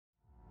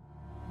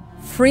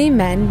free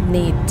men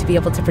need to be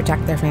able to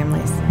protect their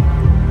families.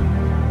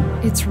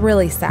 It's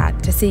really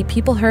sad to see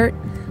people hurt,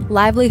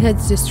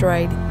 livelihoods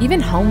destroyed,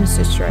 even homes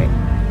destroyed,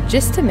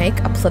 just to make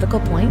a political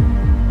point.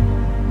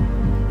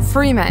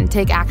 Free men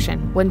take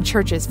action when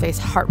churches face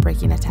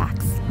heartbreaking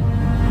attacks.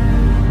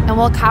 And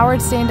while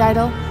cowards stand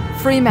idle,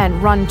 free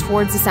men run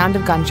towards the sound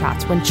of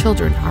gunshots when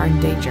children are in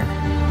danger.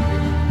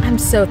 I'm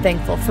so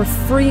thankful for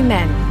free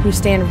men who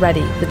stand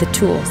ready with the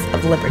tools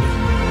of liberty.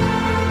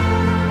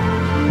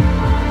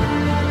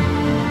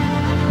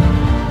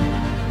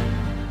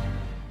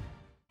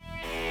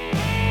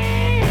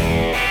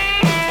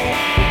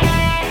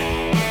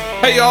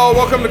 Hey y'all,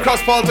 welcome to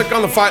Cross Politic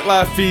on the Fight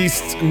Laugh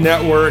Feast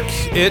Network.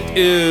 It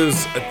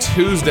is a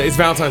Tuesday. It's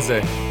Valentine's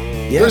Day.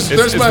 Yeah.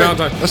 That's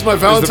my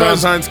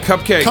Valentine's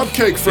cupcake.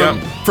 Cupcake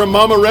from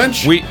Mama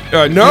Wrench?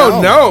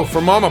 No,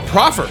 from Mama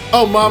Proffer.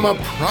 Oh, Mama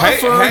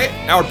Proffer.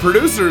 Hey, our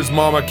producer's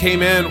mama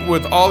came in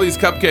with all these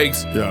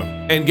cupcakes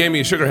and gave me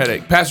a sugar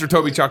headache. Pastor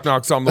Toby Chuck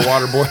Knox, I'm the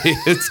water boy.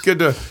 It's good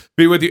to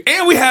be with you.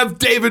 And we have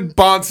David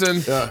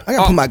Bonson I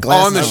gotta put my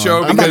glasses on the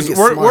show on. because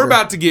we're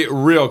about to get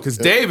real. Because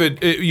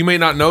David, you may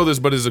not know this,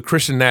 but is a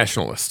Christian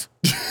nationalist.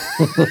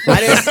 I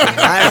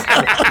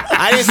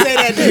didn't say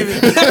that,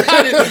 David.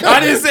 I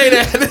didn't say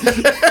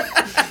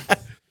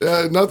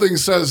that. Nothing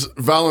says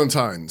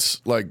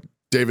Valentine's like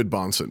David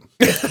Bonson.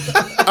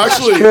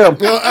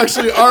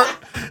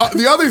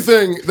 The other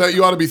thing that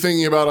you ought to be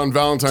thinking about on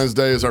Valentine's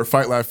Day is our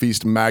Fight Laugh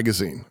Feast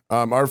magazine.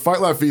 Our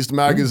Fight Laugh Feast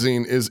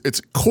magazine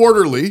it's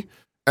quarterly,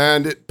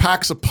 and it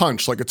packs a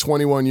punch like a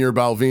 21-year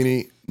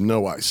Balvenie,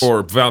 no ice.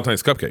 Or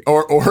Valentine's cupcake.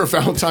 Or a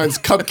Valentine's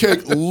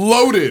cupcake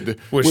loaded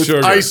with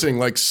sugar. icing,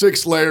 like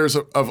 6 layers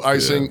of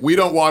icing. Yeah. We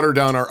don't water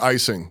down our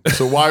icing.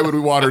 So why would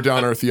we water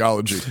down our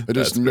theology? I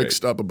just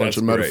mixed up a bunch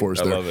of metaphors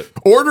there. I love it.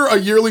 Order a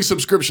yearly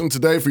subscription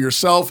today for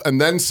yourself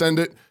and then send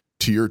it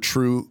to your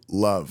true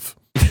love,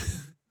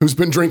 who's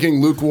been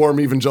drinking lukewarm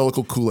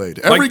evangelical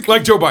Kool-Aid.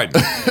 Like Joe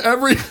Biden.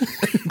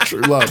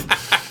 True love.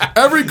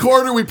 Every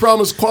quarter, we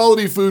promise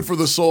quality food for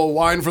the soul,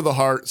 wine for the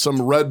heart,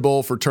 some Red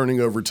Bull for turning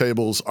over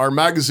tables. Our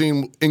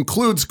magazine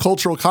includes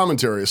cultural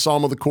commentary, a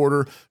psalm of the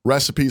quarter,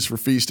 recipes for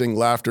feasting,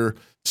 laughter,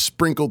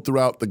 sprinkled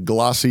throughout the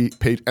glossy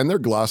page. And they're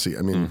glossy,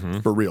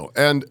 for real,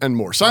 and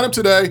more. Sign up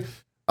today.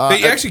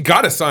 They actually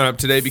got to sign up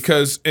today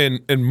because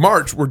in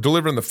March, we're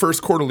delivering the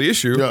first quarterly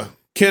issue. Yeah.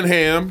 Ken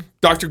Ham,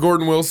 Dr.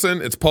 Gordon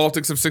Wilson, it's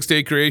Politics of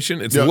Six-Day Creation.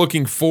 It's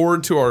looking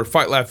forward to our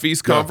Fight Laugh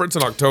Feast conference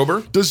in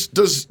October. Does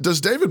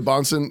David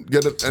Bonson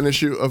get an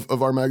issue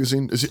of our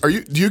magazine?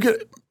 Do you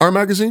get our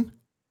magazine?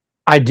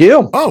 I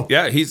do. Oh,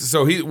 yeah.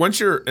 Once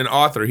you're an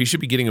author, he should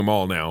be getting them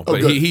all now.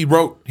 But he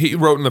wrote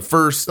in the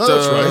first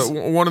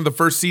one of the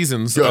first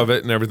seasons of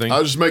it and everything. I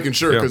was just making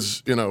sure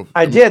because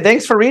I did.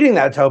 Thanks for reading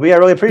that, Toby. I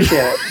really appreciate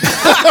it.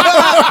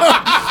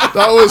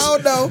 That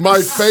was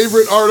my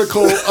favorite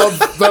article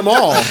of them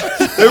all.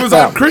 It was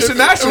on Christian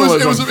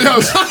nationalism.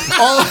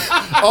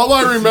 All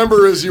I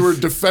remember is you were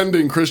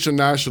defending Christian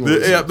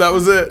nationalism. Yeah, that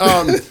was it.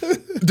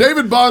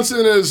 David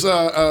Bonson is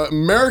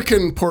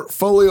American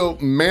portfolio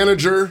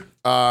manager,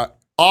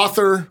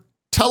 author,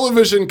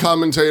 television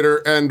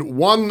commentator, and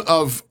one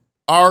of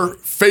our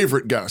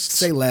favorite guests.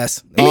 Say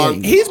less.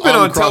 He's been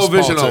on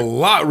television a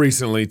lot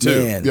recently,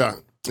 too. Man.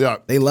 Yeah.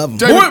 They love him.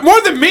 David,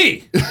 more than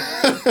me.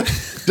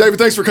 David,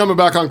 thanks for coming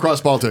back on Cross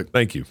Politic.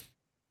 Thank you.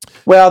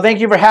 Well, thank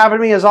you for having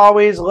me, as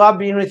always. Love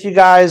being with you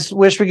guys.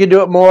 Wish we could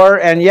do it more.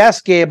 And yes,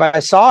 Gabe, I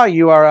saw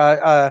you are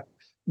a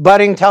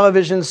budding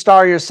television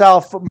star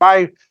yourself.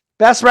 My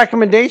best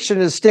recommendation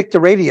is stick to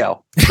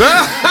radio.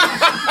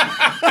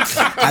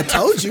 I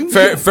told you.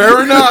 Fair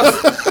enough.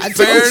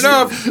 Fair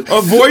enough.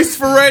 A voice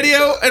for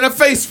radio and a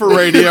face for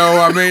radio.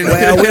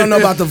 Well, we don't know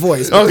about the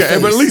voice. Okay,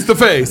 but at least the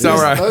face.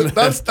 All right.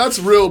 That's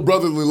real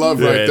brotherly love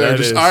right there.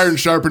 Just iron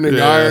sharpening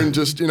iron.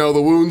 Just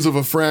the wounds of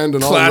a friend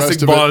and all the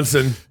rest of it.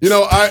 Classic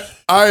Bonson.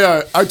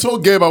 I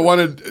told Gabe I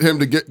wanted him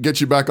to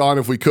get you back on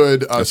if we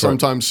could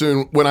sometime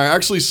soon. When I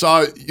actually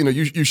saw,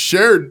 you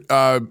shared,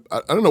 I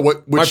don't know which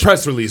my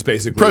press release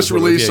basically. Press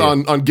release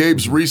on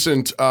Gabe's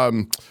recent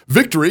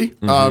victory,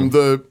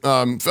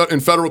 in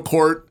federal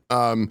court,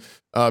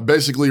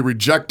 basically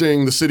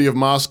rejecting the city of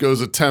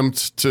Moscow's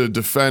attempt to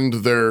defend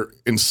their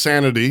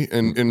insanity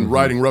in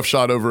riding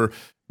roughshod over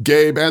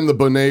Gabe and the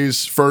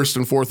Bonet's First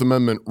and Fourth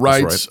Amendment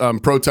rights,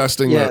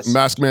 protesting the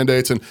mask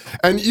mandates, and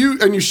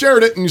you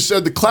shared it, and you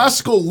said the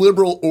classical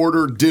liberal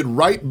order did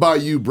right by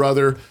you,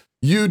 brother.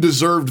 You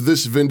deserved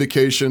this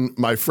vindication,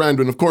 my friend.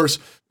 And of course,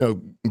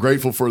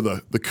 grateful for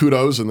the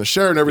kudos and the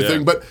share and everything.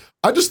 Yeah. But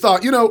I just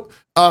thought, you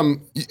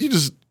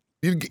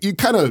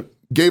kind of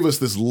gave us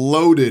this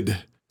loaded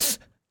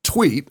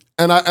tweet,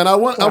 and I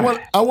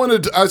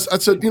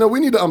said, we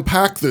need to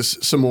unpack this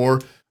some more.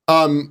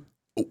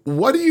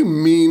 What do you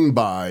mean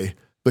by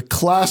the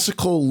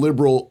classical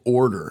liberal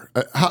order?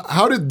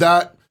 How did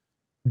that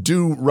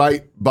do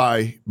right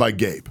by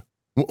Gabe?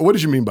 What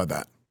did you mean by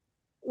that?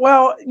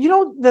 Well,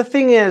 the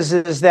thing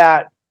is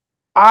that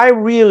I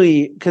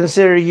really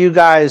consider you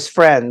guys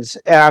friends,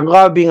 and I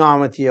love being on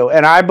with you.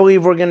 And I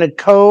believe we're going to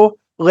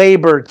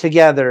co-labor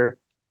together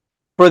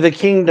for the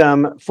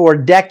kingdom for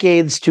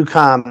decades to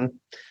come.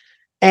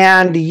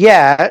 And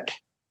yet,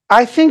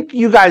 I think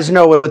you guys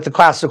know what the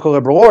classical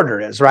liberal order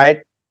is,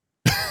 right?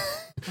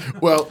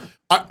 Well,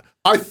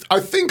 I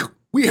think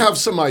we have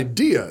some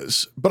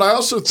ideas, but I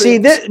also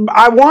think...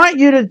 I want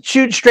you to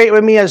shoot straight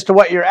with me as to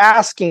what you're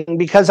asking,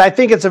 because I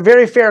think it's a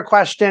very fair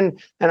question,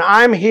 and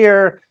I'm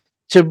here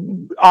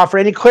to offer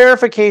any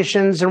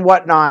clarifications and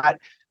whatnot.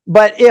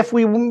 But if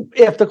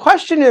the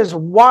question is,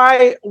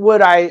 why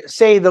would I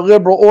say the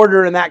liberal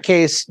order in that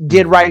case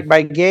did right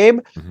by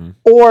Gabe? Mm-hmm.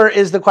 Or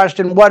is the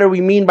question, what do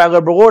we mean by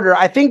liberal order?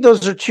 I think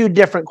those are two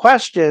different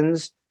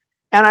questions.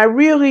 And I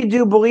really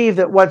do believe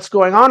that what's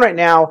going on right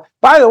now,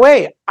 by the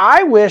way,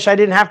 I wish I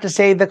didn't have to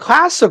say the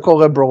classical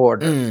liberal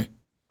order.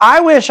 I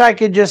wish I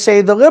could just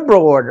say the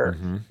liberal order.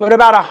 Mm-hmm. But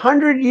about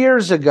 100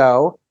 years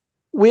ago,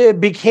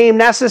 it became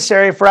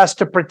necessary for us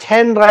to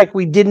pretend like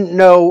we didn't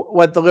know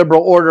what the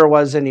liberal order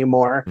was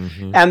anymore,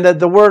 and that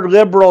the word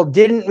liberal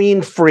didn't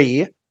mean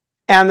free,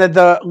 and that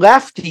the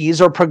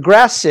lefties or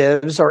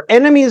progressives or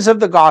enemies of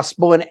the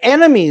gospel and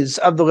enemies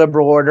of the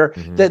liberal order,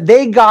 that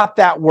they got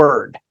that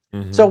word.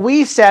 So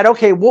we said,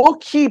 okay, we'll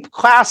keep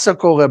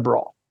classical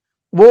liberal.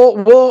 We'll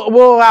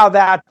allow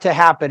that to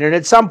happen. And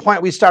at some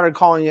point we started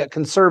calling it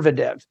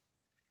conservative.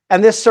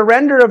 And this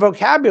surrender of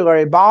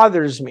vocabulary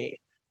bothers me.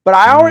 But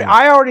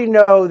I already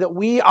know that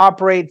we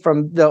operate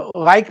from the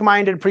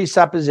like-minded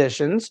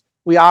presuppositions.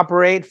 We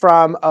operate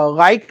from a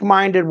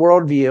like-minded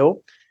worldview.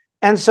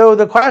 And so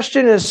the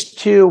question is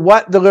to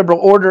what the liberal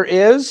order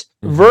is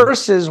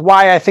versus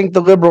why I think the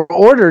liberal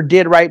order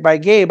did right by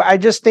Gabe. I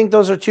just think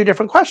those are two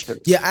different questions.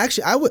 Yeah,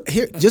 actually, I would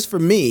here just for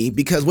me,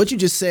 because what you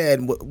just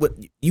said, what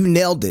you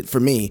nailed it for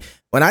me.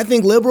 When I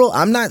think liberal,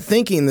 I'm not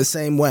thinking the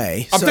same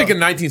way. I'm thinking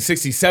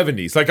 1960s,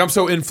 70s. Like, I'm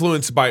so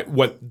influenced by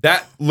what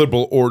that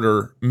liberal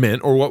order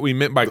meant, or what we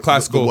meant by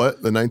classical.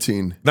 The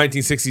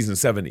 1960s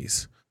and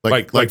 70s.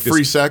 Like this,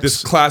 free sex,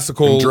 this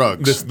classical, and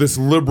drugs. This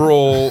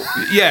liberal.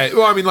 Yeah,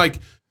 well, I mean,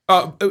 like,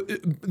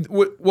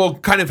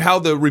 kind of how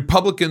the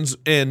Republicans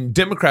and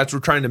Democrats were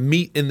trying to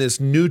meet in this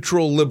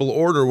neutral liberal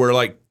order, where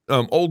like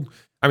old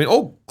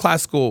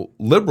classical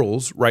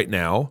liberals right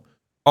now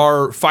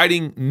are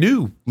fighting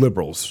new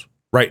liberals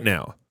right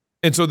now,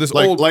 and so this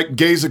like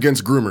gays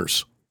against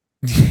groomers.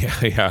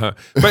 Yeah,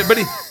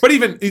 but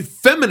even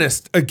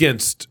feminist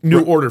against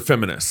new order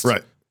feminists,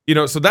 right? You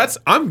know, so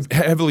I'm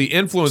heavily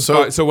influenced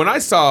by. So when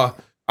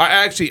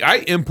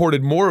I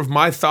imported more of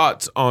my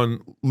thoughts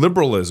on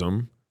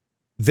liberalism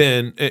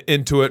than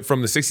into it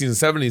from the 60s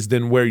and 70s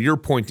than where you're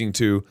pointing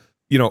to,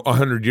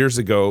 100 years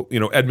ago,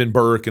 Edmund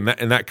Burke and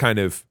that kind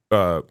of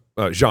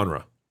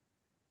genre.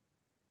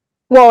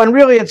 Well, and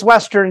really it's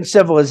Western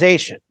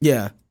civilization.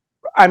 Yeah.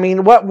 I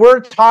mean, what we're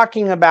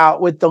talking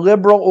about with the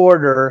liberal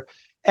order,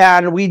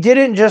 and we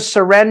didn't just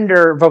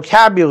surrender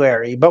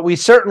vocabulary, but we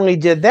certainly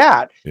did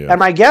that. Yeah. And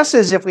my guess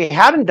is if we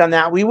hadn't done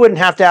that, we wouldn't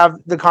have to have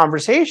the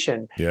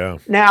conversation. Yeah.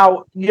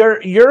 Now,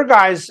 your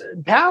guys'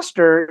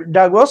 pastor,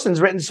 Doug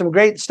Wilson's written some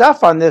great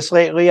stuff on this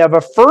lately of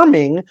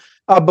affirming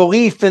a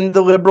belief in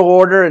the liberal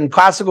order and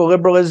classical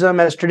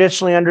liberalism as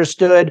traditionally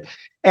understood,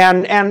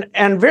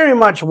 and very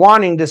much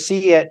wanting to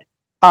see it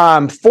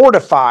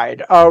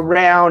fortified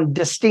around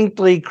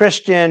distinctly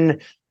Christian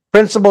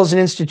principles and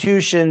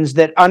institutions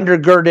that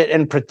undergird it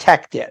and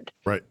protect it.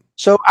 Right.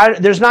 So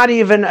there's not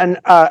even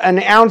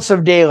an ounce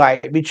of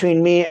daylight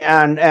between me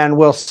and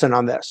Wilson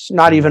on this.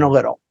 Not even a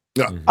little.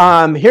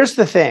 Yeah. Here's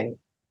the thing.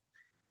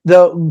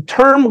 The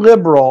term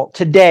liberal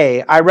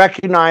today, I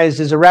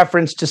recognize, is a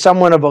reference to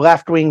someone of a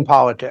left-wing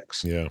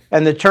politics. Yeah.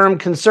 And the term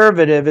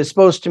conservative is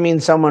supposed to mean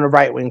someone of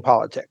right-wing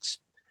politics.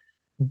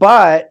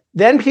 But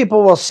then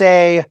people will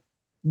say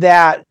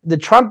that the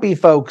Trumpy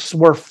folks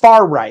were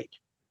far right,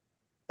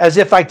 as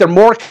if like they're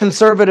more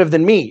conservative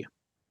than me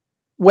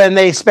when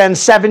they spend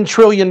 $7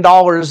 trillion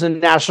in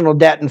national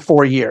debt in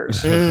 4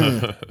 years.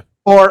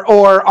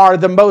 Or are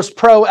the most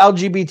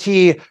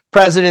pro-LGBT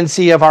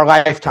presidency of our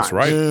lifetime. That's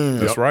right.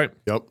 That's right.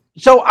 Yep.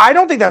 So I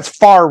don't think that's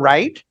far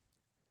right.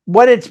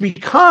 What it's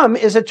become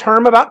is a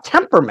term about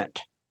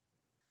temperament.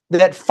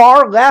 That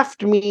far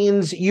left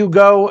means you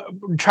go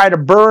try to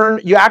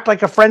burn, you act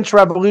like a French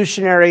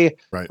revolutionary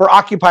for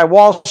Occupy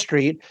Wall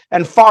Street,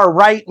 and far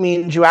right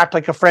means you act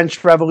like a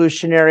French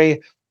revolutionary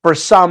for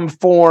some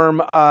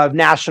form of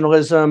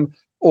nationalism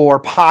or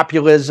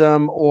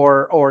populism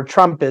or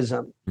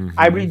Trumpism.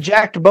 I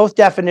reject both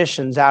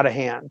definitions out of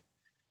hand.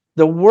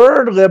 The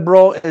word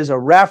liberal is a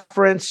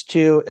reference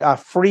to a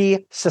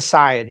free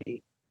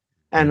society.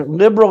 And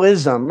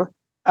liberalism,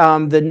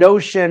 the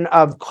notion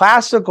of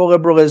classical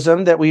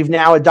liberalism that we've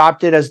now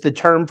adopted as the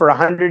term for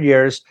 100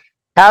 years,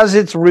 has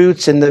its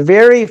roots in the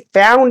very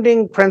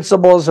founding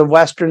principles of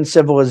Western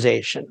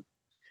civilization.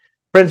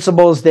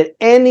 Principles that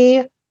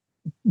any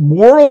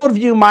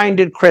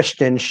worldview-minded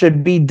Christian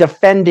should be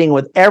defending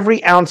with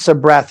every ounce of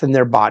breath in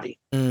their body.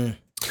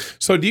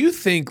 So do you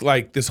think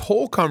like this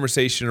whole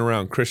conversation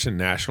around Christian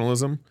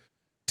nationalism,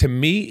 to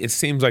me, it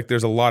seems like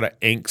there's a lot of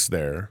angst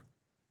there.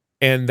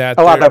 And that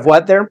a lot of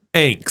what there?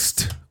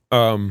 Angst.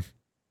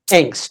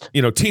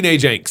 Angst.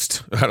 Teenage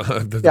angst.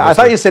 I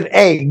thought you said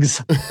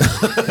eggs.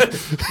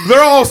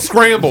 They're all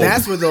scrambled.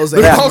 That's where those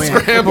They're eggs all went.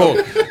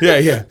 scrambled.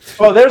 Yeah.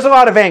 Well, there's a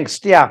lot of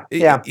angst. Yeah.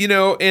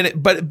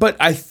 But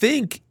I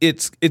think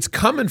it's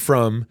coming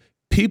from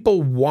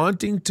people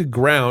wanting to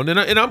ground, and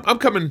I'm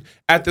coming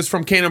at this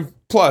from Canon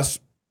Press,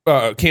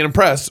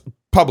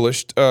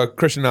 published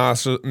Christian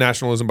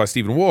Nationalism by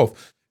Stephen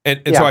Wolfe.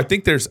 And so I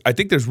think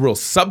there's real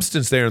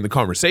substance there in the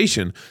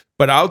conversation,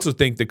 but I also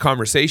think the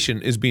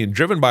conversation is being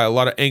driven by a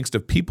lot of angst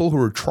of people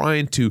who are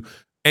trying to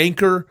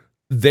anchor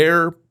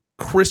their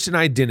Christian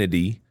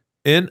identity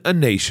in a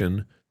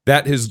nation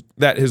that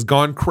has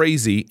gone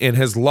crazy and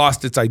has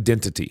lost its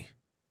identity.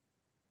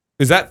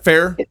 Is that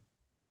fair?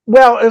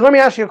 Well, let me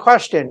ask you a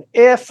question.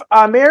 If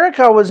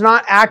America was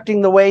not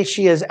acting the way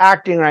she is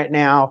acting right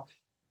now,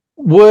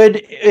 would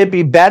it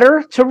be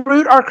better to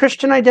root our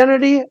Christian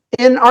identity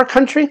in our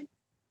country?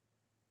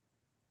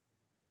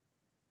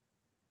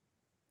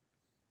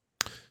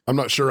 I'm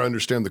not sure I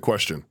understand the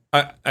question.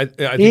 I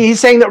think He's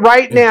saying that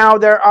right now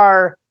there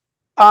are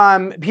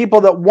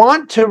people that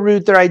want to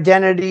root their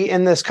identity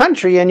in this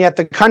country, and yet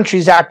the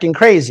country's acting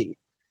crazy.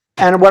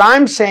 And what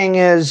I'm saying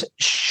is,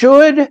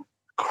 should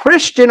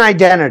Christian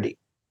identity,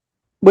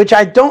 which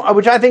I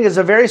think is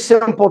a very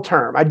simple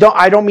term. I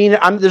don't mean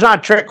it. There's not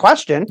a trick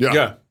question.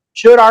 Yeah.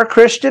 Should our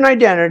Christian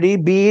identity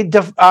be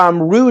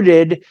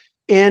rooted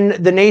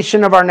in the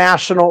nation of our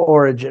national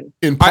origin?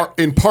 In part,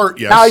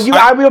 yes.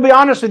 Now, I will be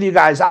honest with you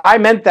guys. I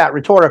meant that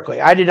rhetorically.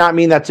 I did not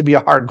mean that to be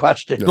a hard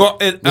question. Well,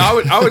 and I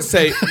would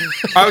say,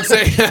 no.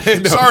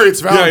 Sorry,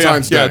 it's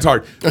Valentine's Day. Yeah, it's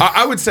hard.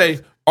 I would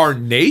say our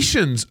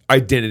nation's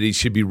identity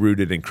should be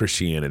rooted in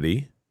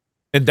Christianity,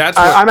 and that's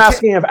what, I'm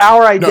asking of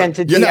our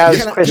identity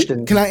as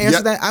Christians. Can I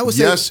answer that? I would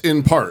say yes,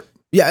 in part.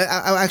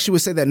 Yeah, I actually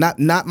would say that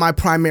not my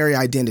primary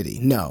identity.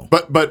 No,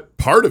 but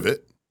part of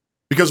it,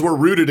 because we're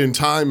rooted in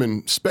time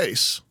and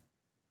space.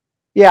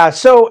 Yeah.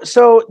 So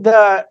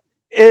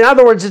in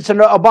other words, it's an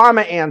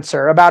Obama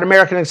answer about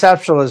American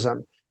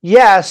exceptionalism.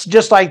 Yes,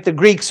 just like the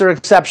Greeks are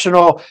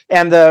exceptional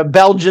and the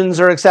Belgians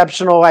are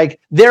exceptional, like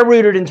they're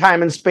rooted in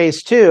time and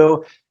space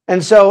too.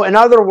 And so, in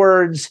other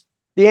words,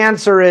 the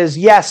answer is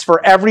yes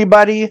for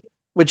everybody,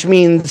 which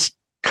means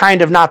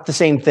kind of not the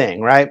same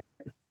thing, right?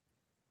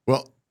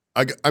 Well,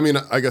 I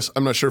guess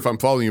I'm not sure if I'm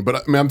following you,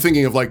 but I'm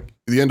thinking of like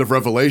the end of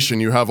Revelation.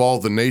 You have all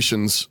the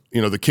nations,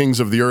 the kings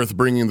of the earth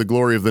bringing the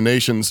glory of the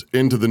nations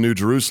into the New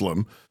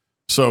Jerusalem.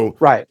 So,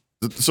 right.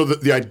 So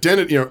the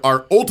identity,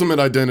 our ultimate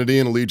identity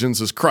and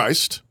allegiance is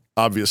Christ,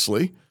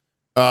 obviously.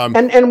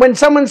 And when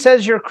someone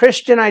says your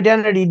Christian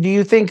identity, do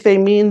you think they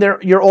mean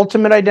your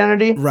ultimate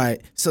identity?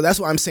 Right. So that's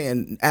why I'm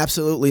saying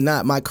absolutely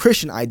not. My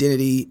Christian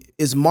identity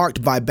is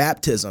marked by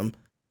baptism,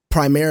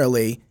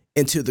 primarily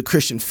into the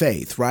Christian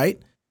faith, right?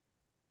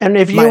 And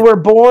if you were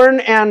born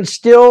and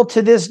still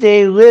to this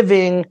day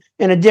living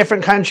in a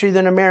different country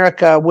than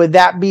America, would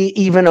that be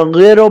even a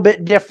little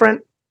bit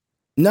different?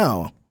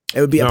 No,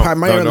 it would be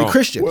primarily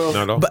Christian.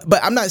 Well,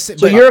 but I'm not saying.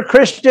 So your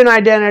Christian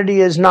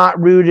identity is not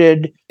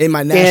rooted in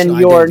my national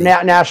your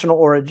identity. national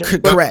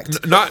origin. Correct.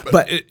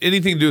 But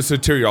anything to do with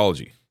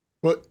soteriology.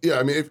 Well, yeah.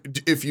 I mean,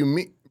 if you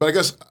mean, but I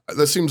guess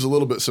that seems a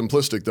little bit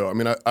simplistic, though. I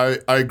mean, I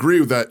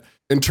agree with that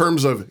in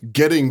terms of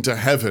getting to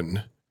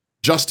heaven.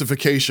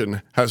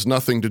 Justification has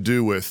nothing to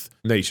do with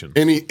nation.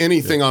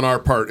 Anything on our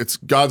part. It's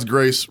God's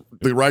grace,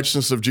 the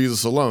righteousness of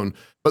Jesus alone.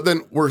 But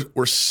then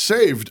we're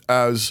saved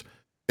as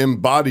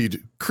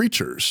embodied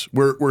creatures.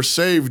 We're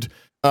saved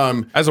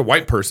as a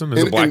white person,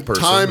 as a black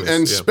person, time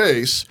and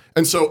space.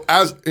 And so,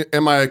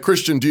 am I a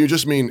Christian? Do you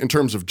just mean in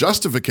terms of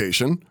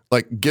justification,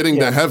 like getting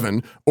to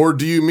heaven, or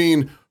do you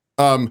mean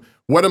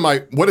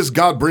what is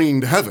God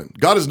bringing to heaven?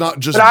 God is not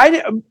just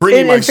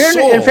bringing my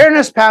soul. In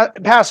fairness,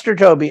 Pastor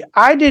Toby,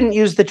 I didn't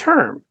use the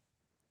term.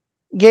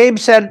 Gabe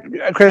said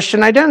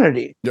Christian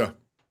identity. Yeah.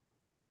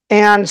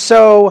 And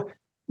so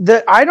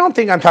I don't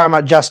think I'm talking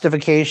about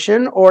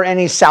justification or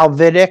any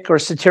salvific or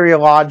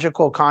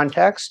soteriological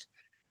context.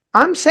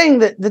 I'm saying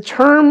that the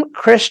term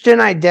Christian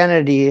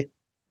identity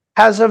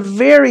has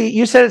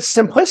you said it's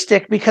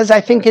simplistic because I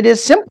think it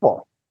is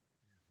simple.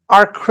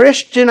 Our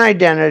Christian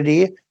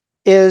identity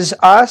is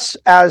us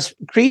as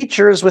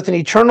creatures with an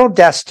eternal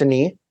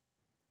destiny,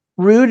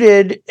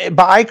 rooted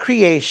by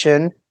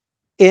creation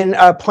in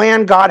a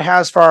plan God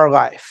has for our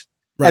life.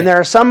 Right. And there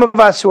are some of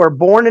us who are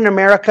born in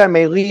America and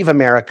may leave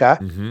America.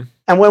 Mm-hmm.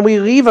 And when we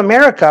leave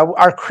America,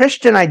 our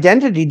Christian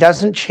identity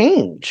doesn't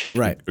change.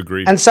 Right.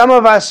 Agreed. And some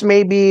of us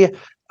may be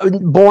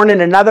born in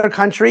another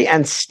country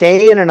and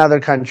stay in another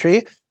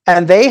country,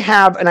 and they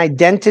have an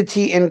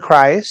identity in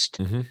Christ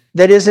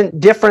that isn't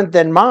different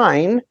than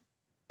mine.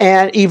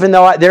 And even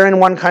though they're in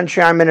one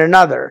country, I'm in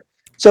another.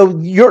 So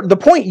the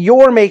point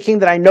you're making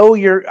that I know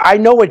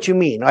what you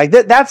mean. Like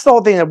that's the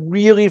whole thing that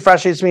really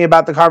frustrates me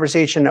about the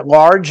conversation at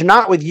large,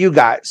 not with you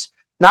guys,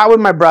 not with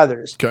my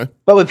brothers,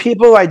 but with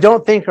people who I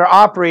don't think are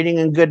operating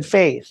in good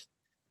faith,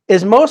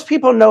 is most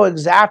people know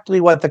exactly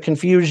what the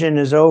confusion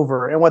is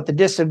over and what the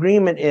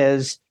disagreement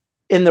is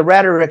in the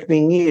rhetoric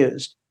being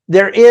used.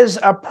 There is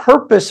a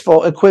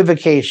purposeful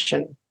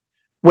equivocation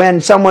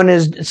when someone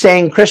is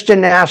saying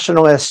Christian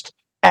nationalist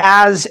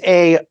as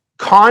a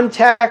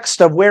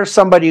context of where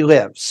somebody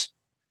lives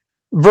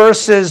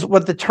versus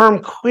what the term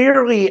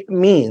clearly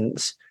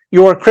means,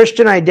 your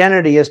Christian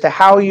identity as to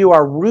how you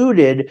are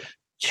rooted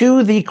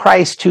to the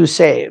Christ who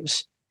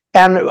saves.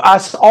 And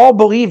us all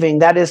believing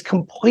that is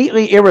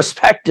completely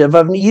irrespective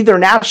of either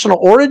national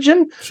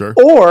origin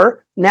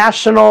or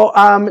national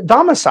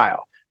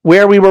domicile,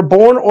 where we were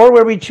born or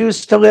where we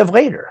choose to live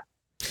later.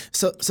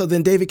 So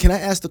then, David, can I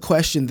ask the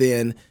question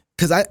then?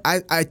 Because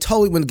I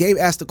totally, when Gabe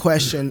asked the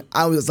question,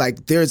 I was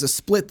like, there's a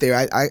split there.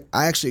 I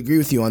actually agree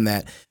with you on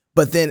that.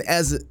 But then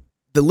as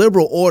the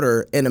liberal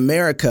order in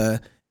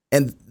America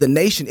and the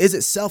nation is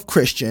itself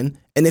Christian,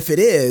 and if it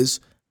is,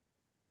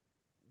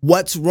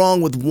 what's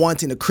wrong with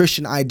wanting a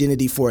Christian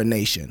identity for a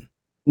nation?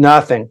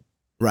 Nothing.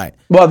 Right.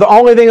 Well, the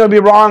only thing that would be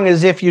wrong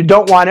is if you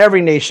don't want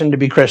every nation to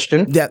be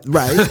Christian. Yeah,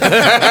 right.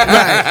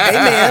 Right.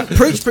 Amen.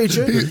 Preach,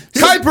 preacher.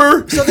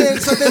 Kuiper. So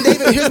then,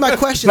 David, here's my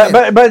question.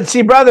 But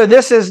see, brother,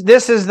 this is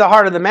the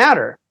heart of the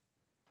matter.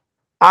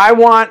 I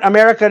want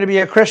America to be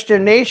a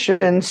Christian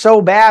nation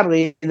so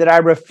badly that I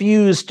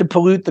refuse to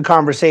pollute the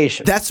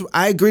conversation.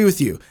 I agree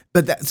with you.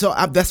 But that's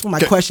what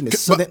my question is.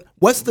 So then,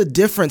 what's the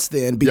difference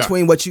then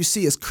between what you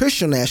see as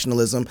Christian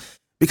nationalism?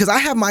 Because I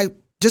have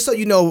just so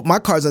you know, my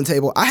cards on the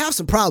table, I have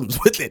some problems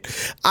with it.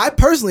 I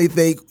personally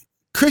think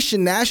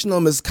Christian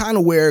nationalism is kind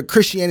of where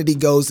Christianity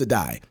goes to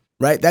die,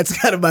 right? That's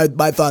kind of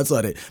my thoughts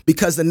on it.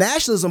 Because the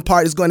nationalism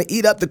part is going to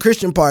eat up the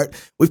Christian part.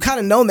 We've kind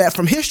of known that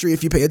from history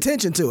if you pay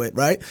attention to it,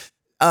 right?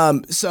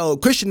 So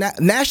Christian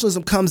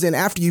nationalism comes in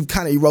after you've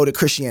kind of eroded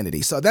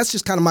Christianity. So that's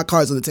just kind of my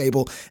cards on the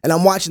table. And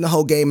I'm watching the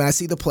whole game and I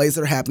see the plays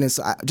that are happening.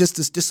 So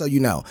just so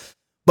you know.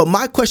 But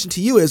my question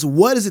to you is,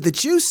 what is it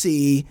that you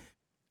see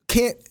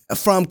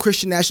from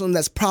Christian nationalism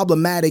that's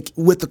problematic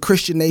with the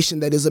Christian nation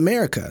that is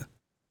America?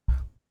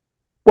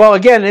 Well,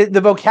 again, the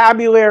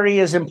vocabulary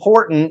is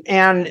important,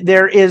 and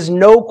there is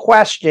no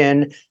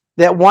question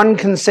that one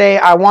can say,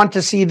 I want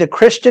to see the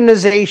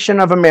Christianization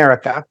of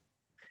America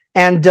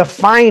and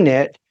define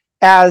it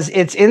as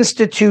its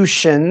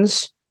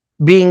institutions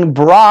being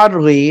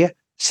broadly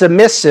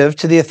submissive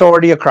to the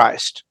authority of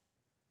Christ.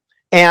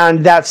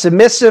 And that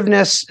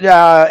submissiveness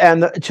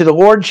and to the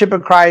lordship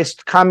of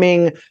Christ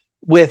coming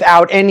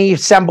without any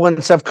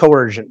semblance of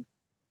coercion.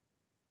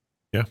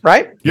 Yeah.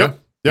 Right? Yeah.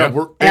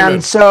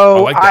 And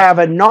so I have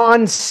a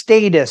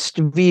non-statist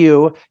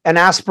view and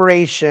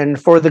aspiration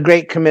for the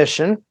Great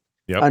Commission,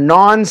 a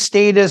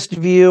non-statist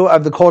view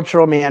of the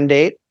cultural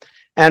mandate.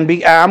 And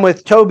I'm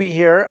with Toby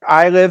here.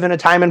 I live in a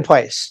time and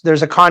place.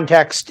 There's a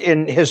context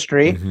in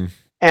history. Mm-hmm.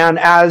 And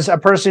as a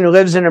person who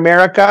lives in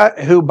America,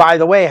 who, by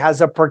the way,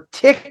 has a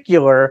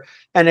particular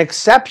and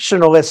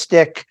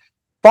exceptionalistic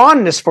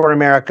fondness for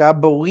America,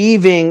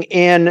 believing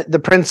in the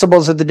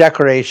principles of the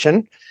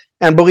Declaration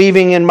and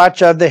believing in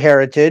much of the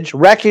heritage,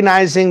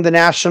 recognizing the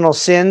national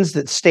sins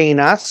that stain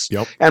us,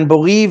 and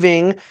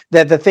believing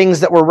that the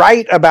things that were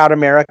right about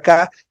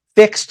America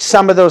fixed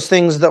some of those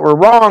things that were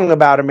wrong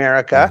about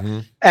America. Mm-hmm.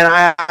 And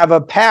I have a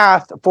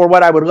path for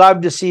what I would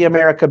love to see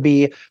America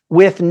be,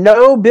 with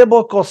no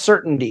biblical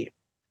certainty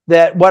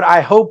that what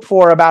I hope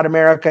for about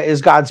America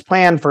is God's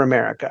plan for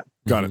America.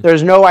 Got it.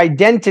 There's no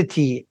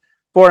identity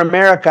for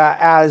America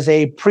as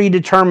a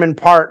predetermined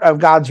part of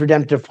God's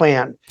redemptive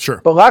plan.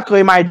 Sure. But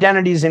luckily, my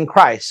identity is in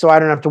Christ, so I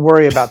don't have to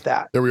worry about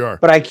that. There we are.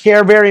 But I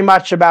care very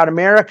much about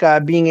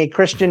America being a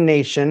Christian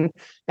nation.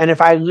 And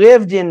if I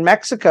lived in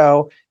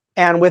Mexico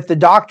and with the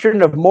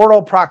doctrine of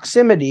mortal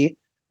proximity,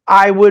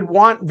 I would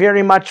want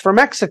very much for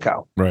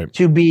Mexico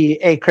to be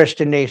a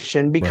Christian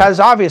nation, because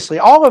obviously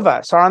all of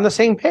us are on the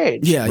same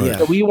page.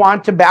 So we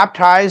want to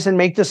baptize and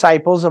make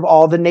disciples of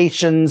all the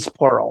nations,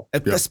 plural.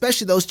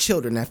 Especially those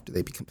children after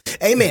they become.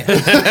 Amen.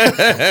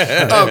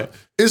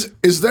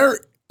 Is there,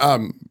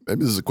 maybe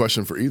this is a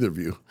question for either of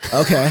you.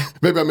 Okay.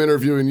 Maybe I'm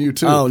interviewing you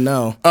too. Oh,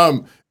 no.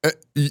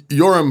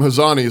 Yoram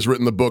Hazani has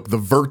written the book, The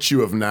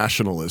Virtue of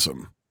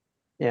Nationalism.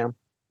 Yeah.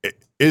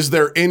 Is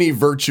there any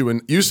virtue in?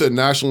 You said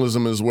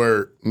nationalism is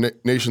where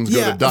nations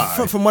go to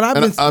die. From what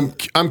I've been,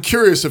 I'm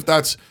curious if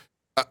that's.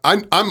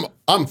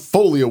 I'm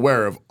fully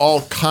aware of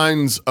all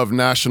kinds of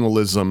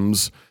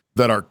nationalisms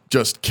that are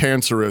just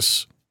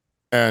cancerous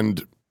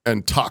and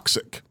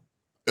toxic.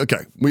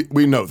 Okay,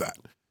 we know that.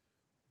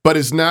 But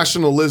is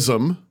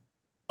nationalism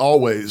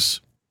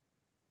always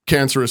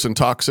cancerous and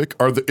toxic?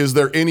 Is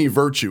there any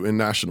virtue in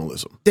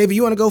nationalism? David,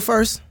 you want to go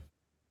first?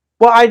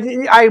 Well,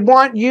 I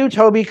want you,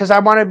 Toby, because I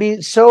want to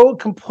be so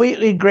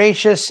completely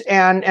gracious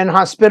and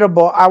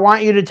hospitable. I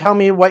want you to tell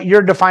me what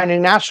you're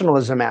defining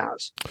nationalism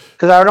as,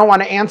 because I don't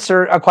want to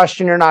answer a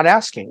question you're not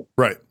asking.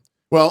 Right.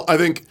 Well, I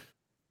think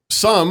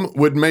some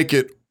would make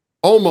it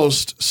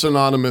almost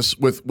synonymous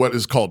with what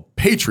is called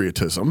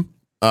patriotism.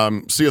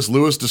 C.S.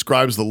 Lewis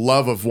describes the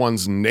love of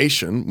one's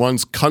nation,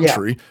 one's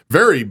country,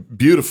 very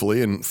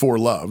beautifully in Four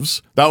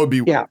Loves. That would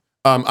be.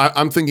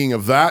 I'm thinking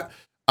of that.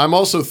 I'm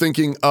also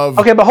thinking of...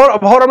 Okay, but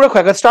hold on real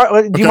quick. Let's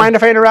start. Do you mind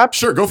if I interrupt?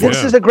 Sure, go for it.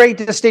 This is a great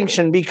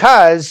distinction,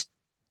 because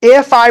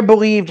if I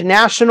believed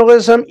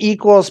nationalism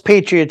equals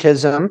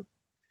patriotism,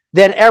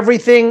 then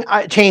everything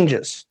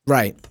changes.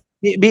 Right.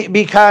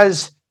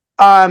 Because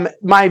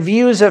my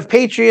views of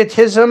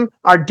patriotism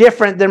are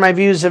different than my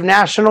views of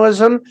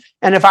nationalism.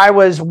 And if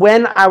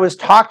when I was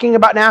talking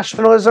about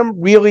nationalism,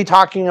 really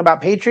talking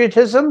about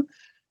patriotism,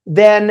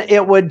 then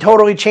it would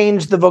totally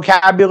change the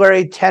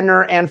vocabulary,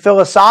 tenor, and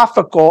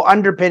philosophical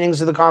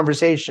underpinnings of the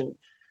conversation.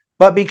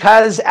 But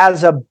because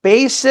as a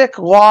basic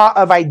law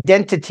of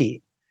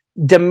identity,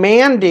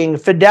 demanding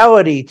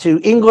fidelity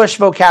to English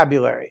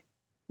vocabulary,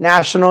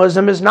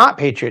 nationalism is not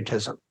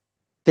patriotism.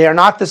 They are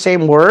not the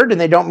same word and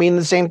they don't mean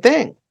the same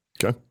thing.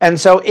 Okay. And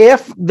so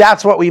if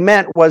that's what we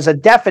meant was a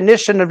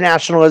definition of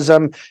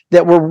nationalism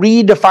that we're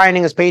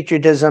redefining as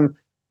patriotism,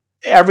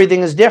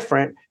 everything is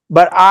different.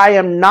 But I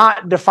am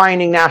not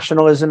defining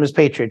nationalism as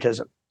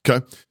patriotism.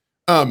 Okay.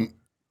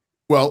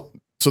 Well,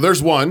 so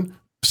there's one.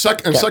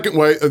 Second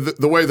way,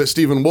 the way that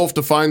Stephen Wolfe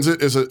defines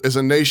it is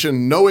a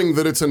nation knowing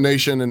that it's a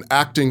nation and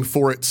acting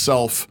for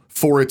itself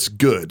for its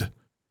good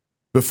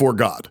before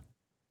God.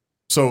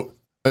 So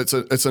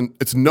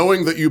it's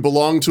knowing that you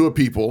belong to a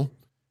people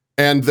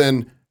and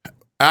then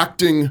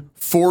acting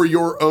for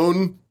your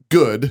own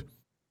good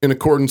in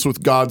accordance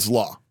with God's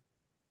law.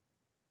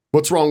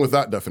 What's wrong with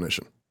that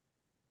definition?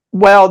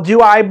 Well,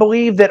 do I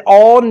believe that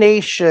all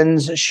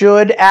nations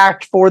should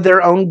act for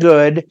their own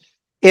good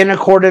in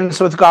accordance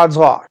with God's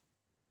law?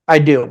 I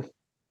do.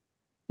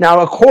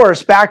 Now, of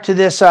course, back to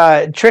this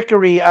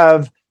trickery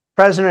of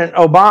President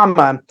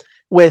Obama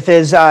with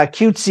his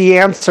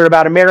cutesy answer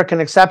about American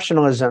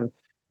exceptionalism.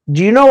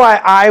 Do you know why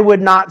I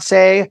would not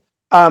say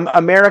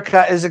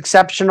America is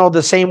exceptional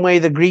the same way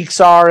the Greeks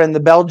are and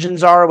the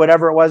Belgians are, or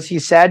whatever it was he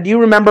said? Do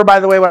you remember, by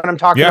the way, what I'm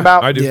talking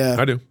about? I do. Yeah.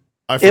 I do.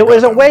 It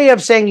was a way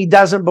of saying he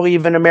doesn't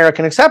believe in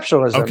American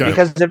exceptionalism,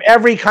 because if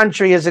every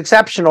country is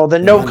exceptional,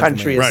 then no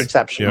country is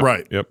exceptional. Yep.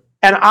 Right. Yep.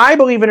 And I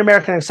believe in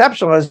American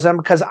exceptionalism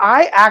because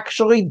I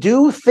actually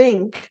do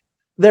think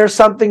there's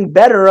something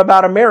better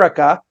about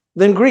America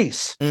than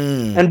Greece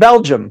and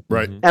Belgium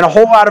and a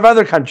whole lot of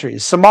other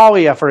countries,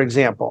 Somalia, for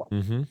example.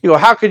 You go,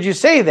 how could you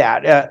say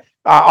that?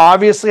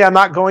 Obviously, I'm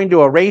not going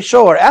to a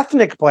racial or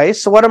ethnic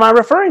place. So what am I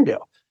referring to?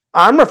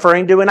 I'm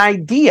referring to an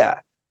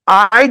idea.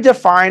 I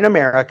define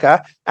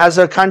America as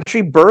a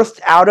country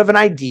birthed out of an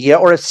idea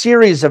or a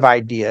series of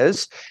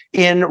ideas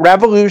in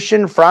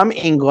revolution from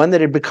England that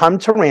had become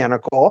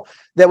tyrannical,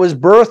 that was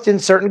birthed in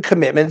certain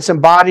commitments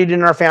embodied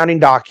in our founding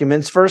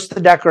documents. First,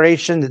 the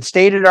Declaration that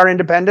stated our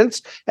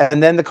independence,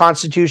 and then the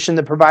Constitution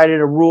that provided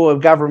a rule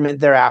of government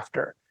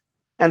thereafter.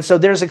 And so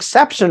there's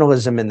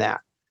exceptionalism in that.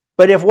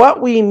 But if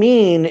what we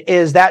mean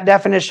is that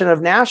definition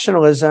of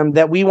nationalism,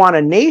 that we want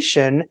a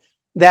nation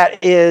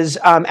that is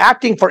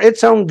acting for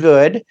its own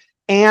good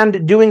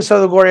and doing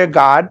so the glory of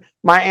God,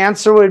 my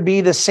answer would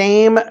be the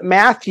same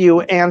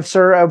Matthew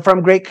answer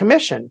from Great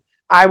Commission.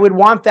 I would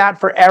want that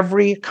for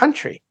every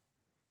country.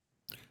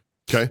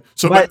 Okay.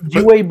 So, but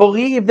do we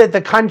believe that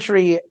the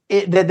country,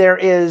 that there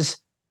is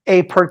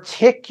a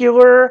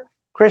particular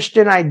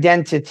Christian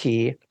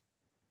identity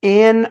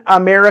in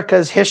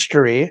America's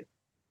history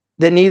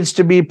that needs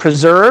to be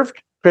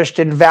preserved,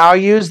 Christian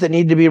values that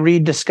need to be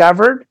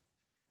rediscovered?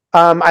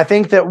 I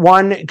think that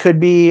one could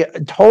be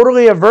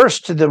totally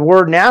averse to the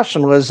word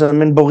nationalism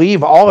and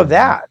believe all of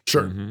that.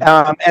 Sure.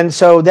 And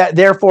so that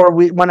therefore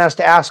we want us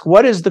to ask,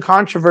 what is the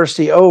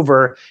controversy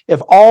over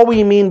if all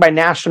we mean by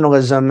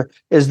nationalism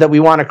is that we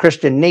want a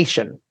Christian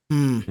nation?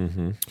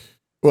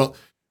 Well,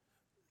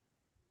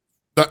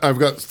 I've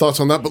got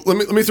thoughts on that, but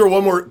let me throw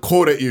one more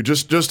quote at you,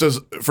 just as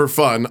for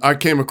fun. I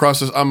came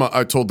across this.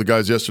 I told the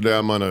guys yesterday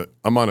I'm on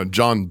a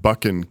John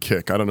Buchan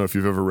kick. I don't know if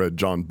you've ever read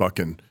John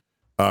Buchan.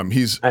 I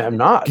am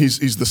not.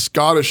 He's the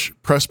Scottish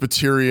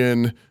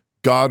Presbyterian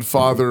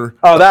godfather.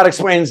 Oh, that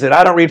explains it.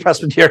 I don't read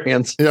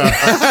Presbyterians. Yeah.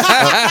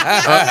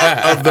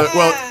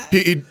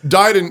 He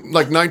died in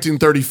like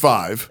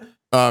 1935.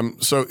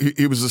 So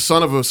he was the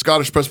son of a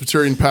Scottish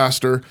Presbyterian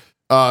pastor.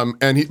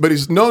 But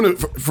he's known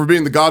for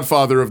being the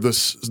godfather of the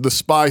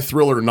spy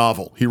thriller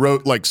novel. He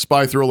wrote like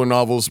spy thriller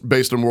novels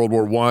based on World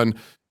War I.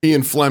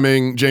 Ian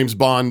Fleming, James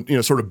Bond,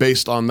 sort of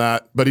based on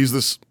that. But he's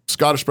this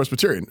Scottish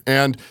Presbyterian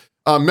and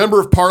member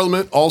of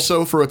Parliament.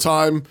 Also, for a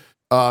time,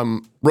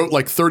 wrote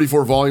like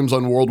 34 volumes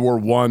on World War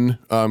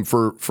I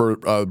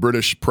for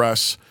British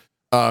press,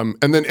 and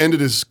then ended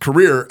his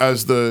career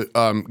as the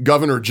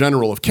Governor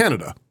General of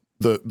Canada,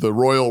 the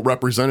royal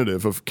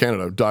representative of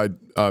Canada. Died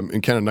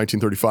in Canada in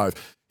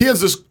 1935. He has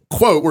this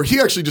quote where he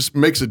actually just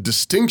makes a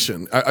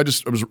distinction.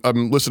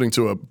 I'm listening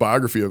to a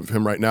biography of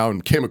him right now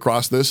and came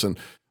across this, and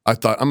I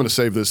thought I'm going to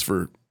save this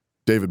for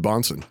David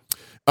Bahnsen.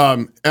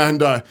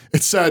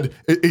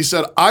 He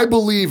said, I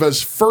believe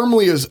as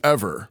firmly as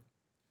ever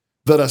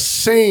that a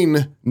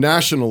sane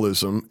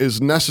nationalism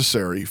is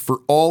necessary for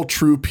all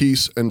true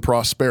peace and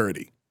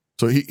prosperity.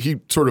 So he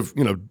sort of,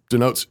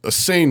 denotes a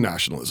sane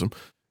nationalism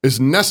is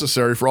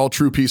necessary for all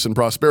true peace and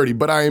prosperity.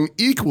 But I am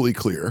equally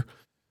clear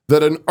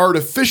that an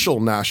artificial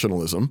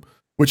nationalism,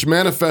 which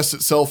manifests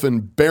itself in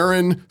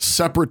barren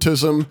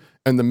separatism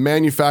and the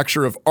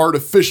manufacture of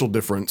artificial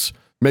difference,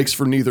 makes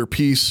for neither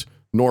peace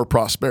nor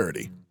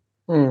prosperity.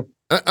 And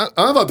I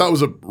thought that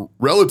was a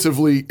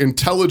relatively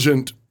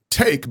intelligent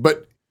take,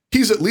 but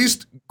he's at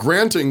least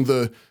granting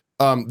the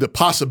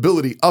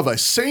possibility of a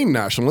sane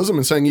nationalism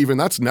and saying even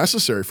that's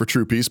necessary for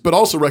true peace, but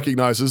also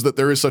recognizes that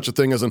there is such a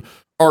thing as an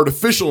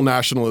artificial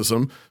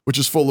nationalism, which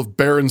is full of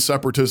barren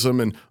separatism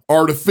and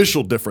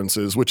artificial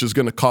differences, which is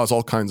going to cause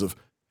all kinds of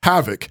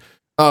havoc.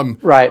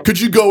 Right. Could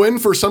you go in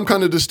for some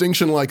kind of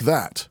distinction like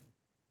that?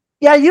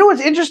 Yeah, you know what's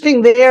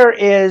interesting there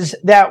is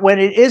that when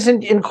it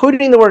isn't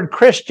including the word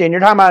Christian, you're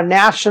talking about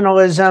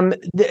nationalism.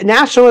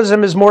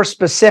 Nationalism is more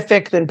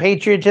specific than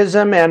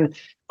patriotism, and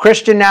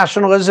Christian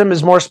nationalism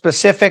is more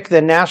specific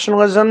than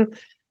nationalism.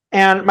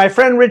 And my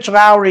friend Rich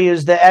Lowry,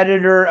 who's the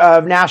editor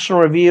of National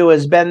Review,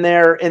 has been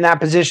there in that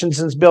position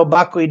since Bill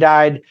Buckley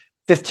died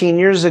 15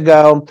 years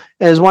ago,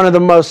 and is one of the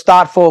most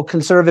thoughtful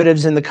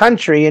conservatives in the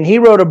country. And he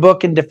wrote a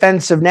book in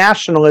defense of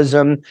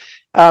nationalism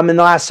in the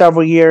last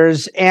several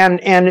years.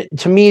 And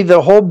to me,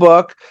 the whole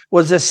book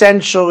was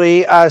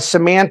essentially a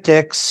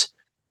semantics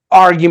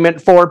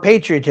argument for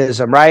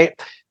patriotism, right?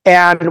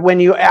 And when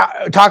you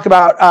talk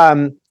about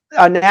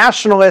a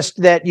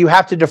nationalist, that you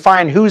have to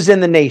define who's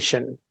in the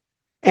nation.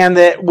 And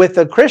that with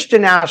the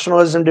Christian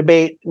nationalism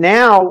debate,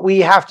 now we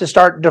have to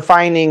start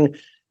defining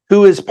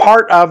who is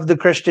part of the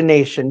Christian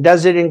nation.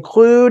 Does it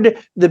include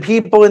the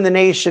people in the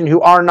nation who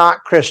are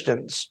not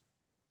Christians?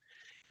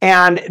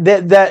 And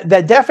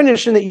the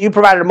definition that you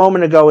provided a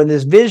moment ago in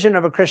this vision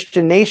of a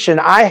Christian nation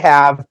I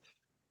have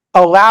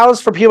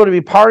allows for people to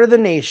be part of the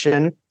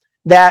nation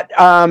that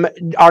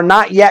are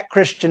not yet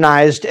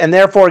Christianized, and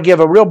therefore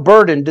give a real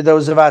burden to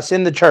those of us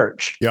in the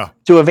church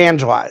to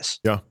evangelize.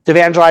 To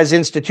evangelize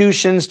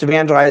institutions, to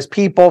evangelize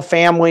people,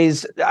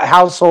 families,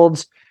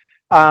 households,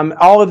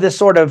 all of this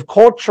sort of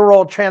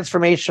cultural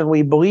transformation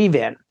we believe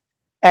in.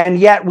 And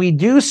yet we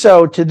do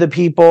so to the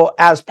people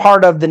as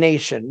part of the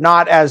nation,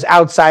 not as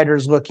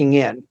outsiders looking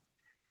in.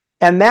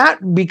 And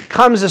that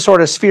becomes a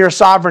sort of sphere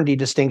sovereignty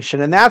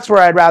distinction. And that's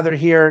where I'd rather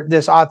hear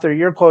this author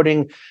you're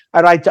quoting.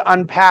 I'd like to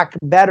unpack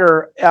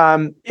better,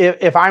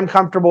 if I'm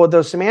comfortable with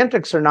those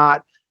semantics or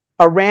not,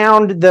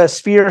 around the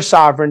sphere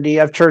sovereignty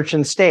of church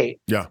and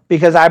state.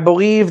 Because I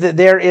believe that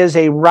there is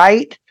a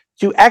right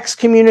to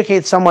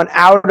excommunicate someone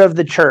out of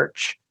the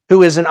church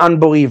who is an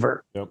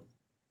unbeliever.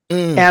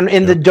 And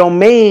in the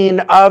domain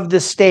of the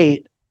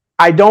state,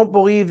 I don't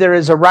believe there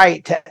is a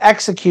right to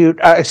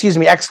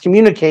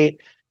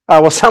excommunicate,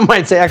 well, some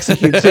might say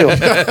execute too,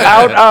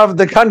 out of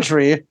the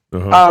country,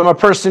 a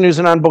person who's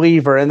an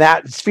unbeliever. And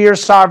that sphere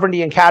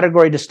sovereignty and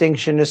category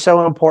distinction is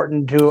so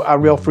important to a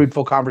real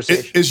fruitful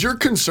conversation. Is your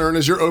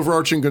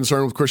overarching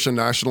concern with Christian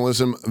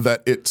nationalism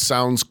that it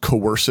sounds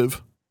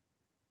coercive?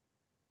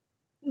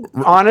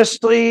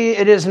 Honestly,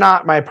 it is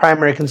not my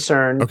primary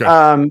concern.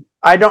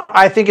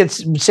 I think it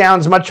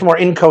sounds much more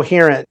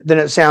incoherent than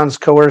it sounds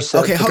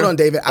coercive. Okay, hold on,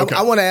 David.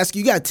 I want to ask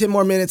you got 10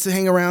 more minutes to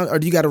hang around, or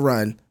do you got to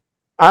run?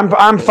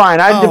 I'm fine.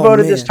 I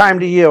devoted this time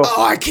to you.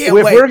 Oh, I can't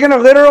wait. If we're going to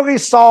literally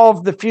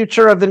solve the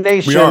future of the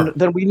nation,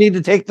 then we need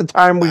to take the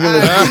time we're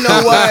going to do. You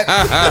know what?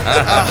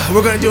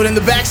 We're going to do it in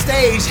the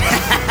backstage.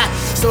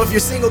 So if you're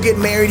single, get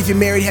married. If you're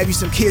married, have you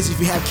some kids. If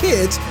you have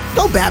kids,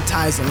 go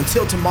baptize them.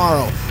 Until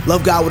tomorrow,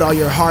 love God with all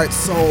your heart,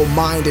 soul,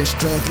 mind, and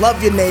strength.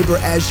 Love your neighbor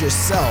as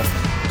yourself.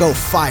 Go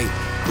fight,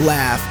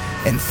 laugh,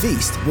 and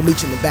feast. We'll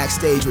meet you in the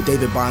backstage with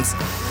David Bahnsen.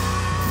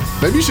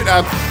 Maybe you should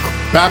add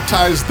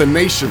baptize the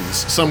nations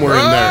somewhere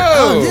in there.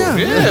 Oh,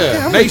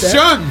 yeah.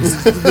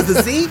 Nations. With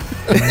a Z?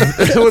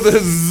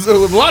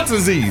 with lots of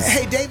Z's.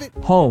 Hey, David.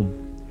 Home.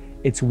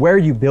 It's where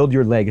you build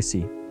your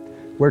legacy,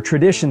 where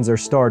traditions are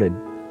started,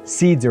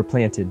 seeds are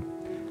planted,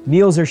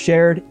 meals are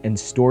shared, and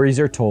stories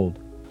are told.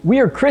 We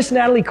are Chris and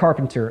Natalie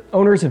Carpenter,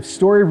 owners of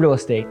Story Real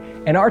Estate,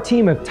 and our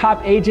team of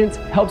top agents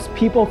helps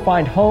people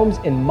find homes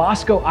in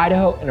Moscow,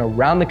 Idaho, and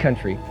around the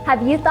country.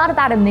 Have you thought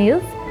about a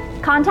move?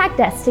 Contact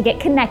us to get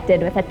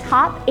connected with a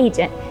top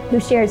agent who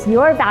shares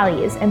your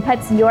values and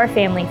puts your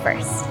family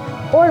first.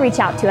 Or reach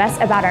out to us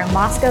about our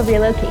Moscow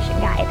relocation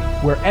guide.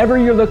 Wherever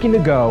you're looking to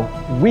go,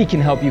 we can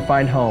help you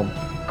find home.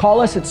 Call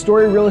us at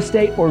Story Real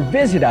Estate or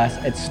visit us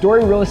at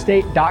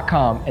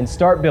storyrealestate.com and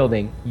start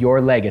building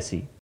your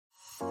legacy.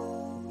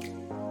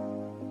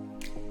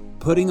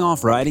 Putting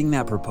off writing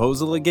that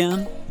proposal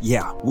again?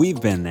 Yeah,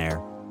 we've been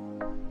there.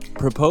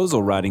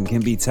 Proposal writing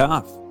can be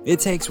tough. It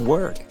takes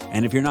work,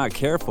 and if you're not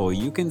careful,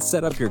 you can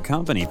set up your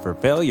company for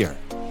failure.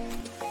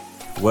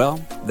 Well,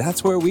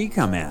 that's where we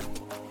come in.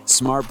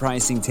 Smart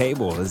Pricing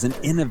Table is an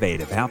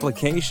innovative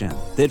application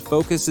that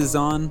focuses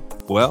on,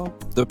 well,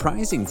 the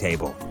pricing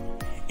table.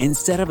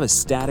 Instead of a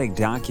static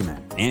document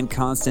and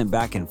constant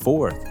back and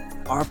forth,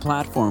 our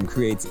platform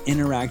creates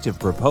interactive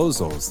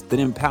proposals that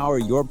empower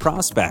your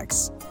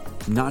prospects.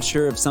 Not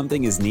sure if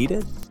something is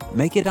needed?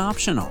 Make it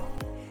optional.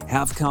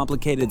 Have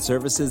complicated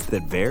services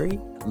that vary?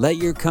 Let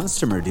your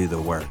customer do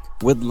the work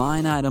with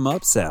line item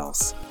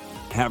upsells.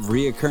 Have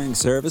reoccurring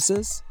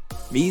services?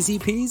 Easy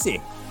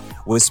peasy.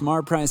 With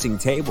Smart Pricing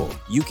Table,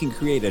 you can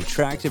create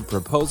attractive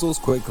proposals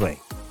quickly.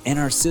 And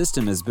our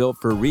system is built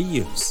for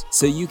reuse,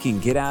 so you can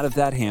get out of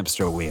that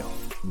hamster wheel.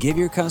 Give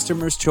your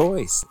customers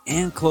choice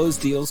and close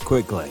deals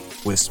quickly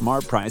with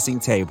Smart Pricing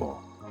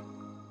Table.